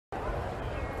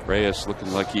Reyes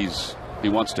looking like he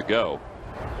wants to go.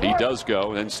 He does go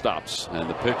and then stops, and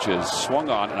the pitch is swung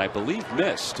on and I believe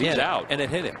missed. He's out. And it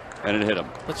hit him.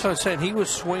 That's what I'm saying. He was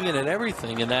swinging at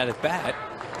everything in that at bat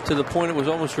to the point it was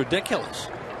almost ridiculous.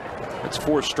 It's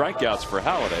 4 strikeouts for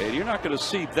Halladay, and you're not going to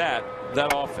see that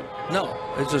often. No,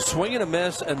 it's a swing and a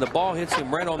miss, and the ball hits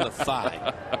him right on the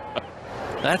thigh.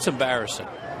 That's embarrassing.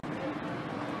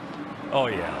 Oh,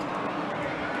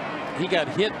 yeah. He got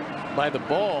hit by the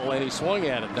ball, and he swung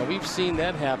at it. Now, we've seen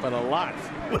that happen a lot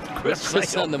with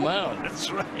Chris on the mound. That's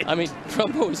right. I mean,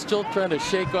 Trumbo is still trying to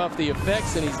shake off the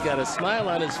effects, and he's got a smile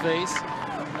on his face,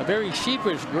 a very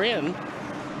sheepish grin,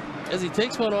 as he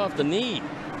takes one off the knee.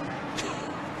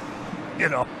 You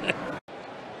know.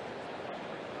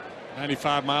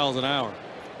 95 miles an hour.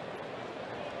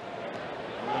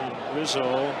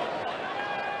 Rizzo.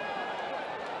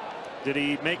 Did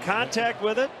he make contact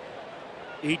with it?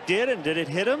 He did, and did it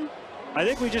hit him? I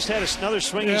think we just had another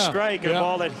swinging strike, a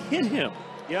ball that hit him.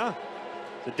 Yeah,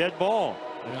 the dead ball.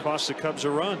 It cost the Cubs a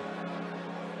run.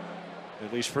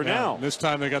 At least for now. This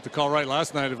time they got the call right.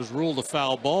 Last night it was ruled a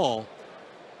foul ball.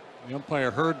 The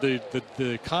umpire heard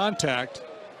the contact.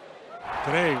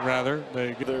 Today, rather,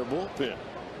 they get their bullpen.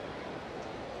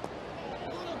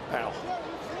 Powell.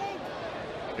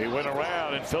 He went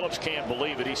around, and Phillips can't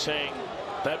believe it. He's saying,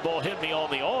 that ball hit me on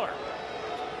the arm.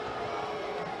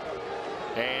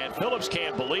 And Phillips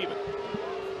can't believe it.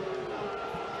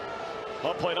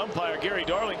 Home-plate umpire Gary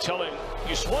Darling telling him,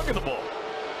 you swung at the ball.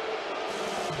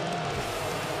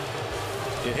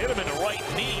 It hit him in the right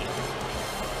knee,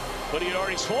 but he had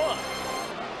already swung.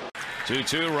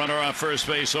 2-2, runner on first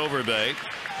base, Overbay.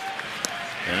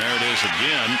 And there it is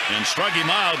again, and struck him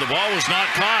out. The ball was not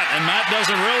caught, and Matt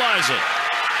doesn't realize it.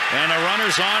 And a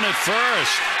runner's on at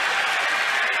first.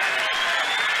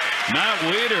 Matt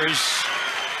Wieters.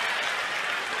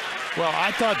 Well,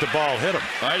 I thought the ball hit him.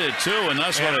 I did too, and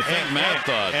that's what I think Matt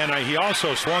thought. And he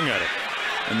also swung at it.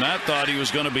 And Matt thought he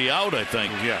was going to be out, I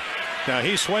think. Yeah. Now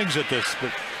he swings at this,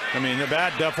 but I mean the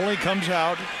bat definitely comes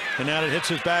out, and now it hits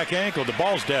his back ankle. The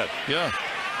ball's dead. Yeah.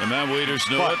 And Matt Wieters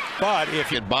knew it. But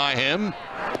if you by him.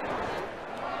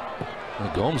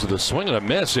 Gomes with a swing and a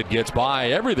miss. It gets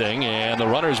by everything, and the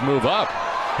runners move up.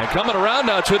 And coming around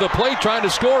now to the plate, trying to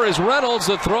score is Reynolds.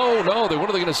 The throw. No, what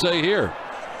are they going to say here?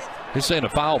 He's saying a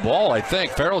foul ball, I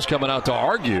think. Farrell's coming out to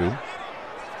argue.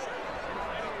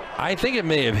 I think it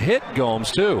may have hit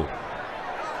Gomes, too.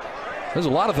 There's a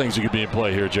lot of things that could be in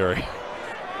play here, Jerry.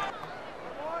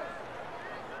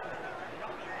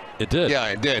 It did. Yeah,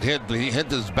 it did. He hit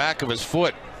the back of his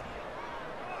foot.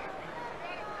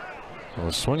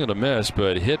 Well, swing and a miss,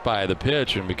 but hit by the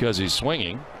pitch, and because he's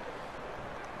swinging,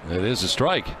 it is a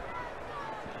strike.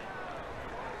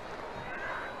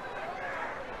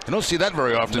 You don't see that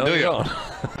very often, no, do you? Don't.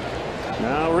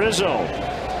 Now Rizzo.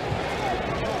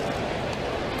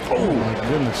 Oh my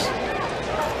goodness.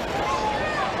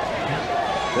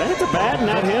 That hit the bat,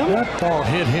 not him? That ball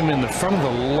hit him in the front of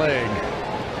the leg.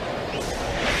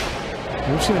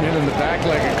 We've seen him hit in the back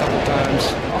leg a couple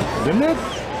times. Didn't it?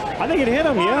 I think it hit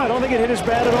him, yeah. I don't think it hit his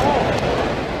bat at all.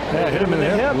 Yeah, hit him in the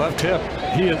hip, left hip.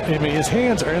 I mean, his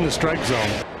hands are in the strike zone.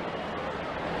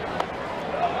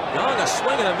 Young, a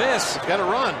swing and a miss. Got to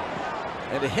run.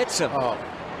 And it hits him. Oh.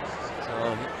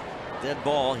 So, dead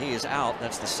ball. He is out.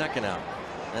 That's the second out.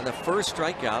 And the first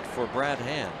strikeout for Brad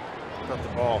Hand. Got the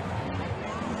ball.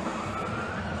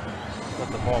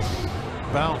 Got the ball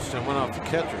bounced and went off the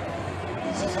catcher.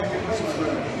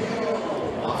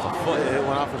 Off the foot. It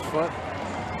went off his foot.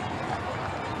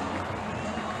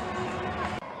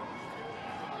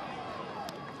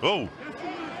 Oh,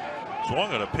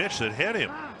 swung at a pitch that hit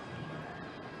him.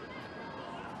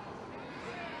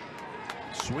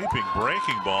 Sweeping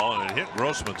breaking ball, and it hit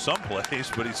Grossman someplace,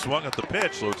 but he swung at the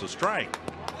pitch, so it's a strike.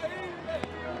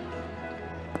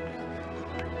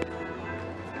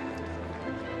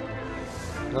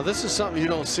 Now this is something you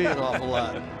don't see an awful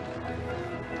lot.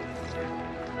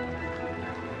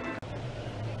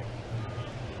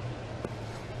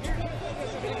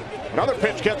 Another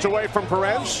pitch gets away from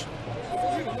Perez.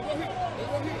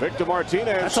 Victor Martinez.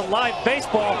 That's a live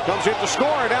baseball. Comes in to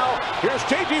score. Now here's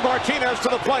JD Martinez to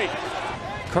the plate.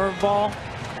 Curveball,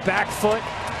 back foot,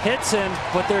 hits him,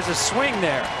 but there's a swing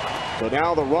there. So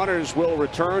now the runners will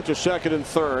return to second and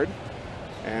third.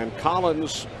 And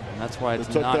Collins. And that's why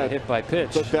it's not a hit by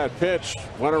pitch. Took that pitch,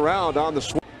 went around on the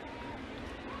swing.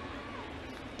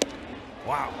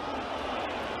 Wow.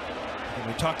 And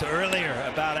we talked earlier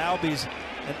about Albies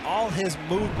and all his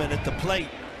movement at the plate.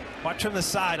 Watch from the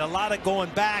side, a lot of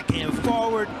going back and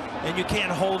forward, and you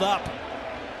can't hold up.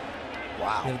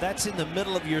 Wow. You know, that's in the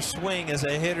middle of your swing as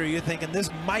a hitter. You're thinking, this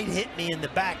might hit me in the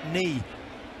back knee.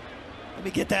 Let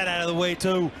me get that out of the way,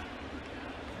 too.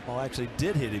 Ball actually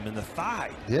did hit him in the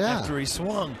thigh after he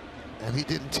swung. And he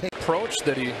didn't take approach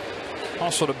that he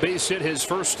also to base hit his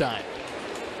first time.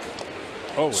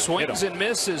 Oh, swings and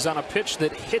misses on a pitch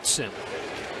that hits him.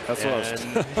 That's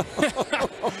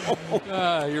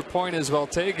what your point is well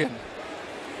taken.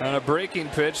 On a breaking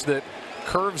pitch that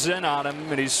curves in on him,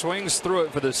 and he swings through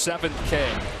it for the 7th K.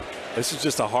 This is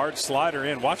just a hard slider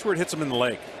in. Watch where it hits him in the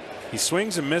leg. He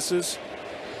swings and misses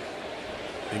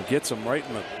and gets him right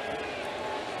in the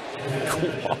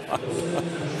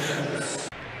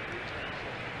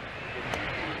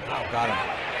Wow, got him.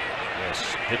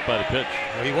 Yes, hit by the pitch.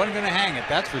 Well, he wasn't going to hang it,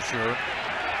 that's for sure.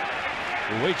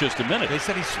 Well, wait just a minute. They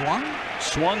said he swung?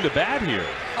 Swung the bat here.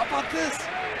 How about this?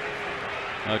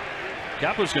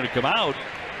 Capo's going to come out,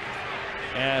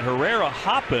 and Herrera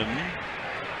hopping.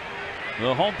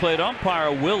 The home plate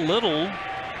umpire, Will Little,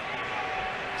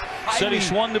 said he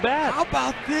swung the bat. How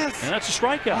about this? And that's a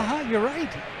strikeout. You're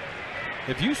right.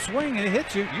 If you swing and it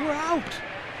hits you, you're out.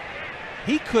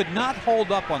 He could not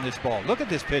hold up on this ball. Look at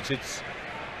this pitch. It's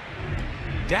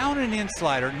down and in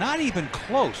slider, not even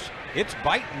close. It's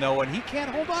biting though, and he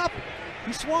can't hold up.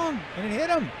 He swung and it hit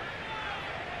him.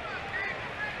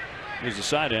 Here's the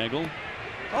side angle.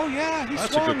 Oh yeah, he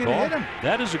That's swung a good and call. it hit him.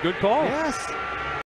 That is a good call. Yes.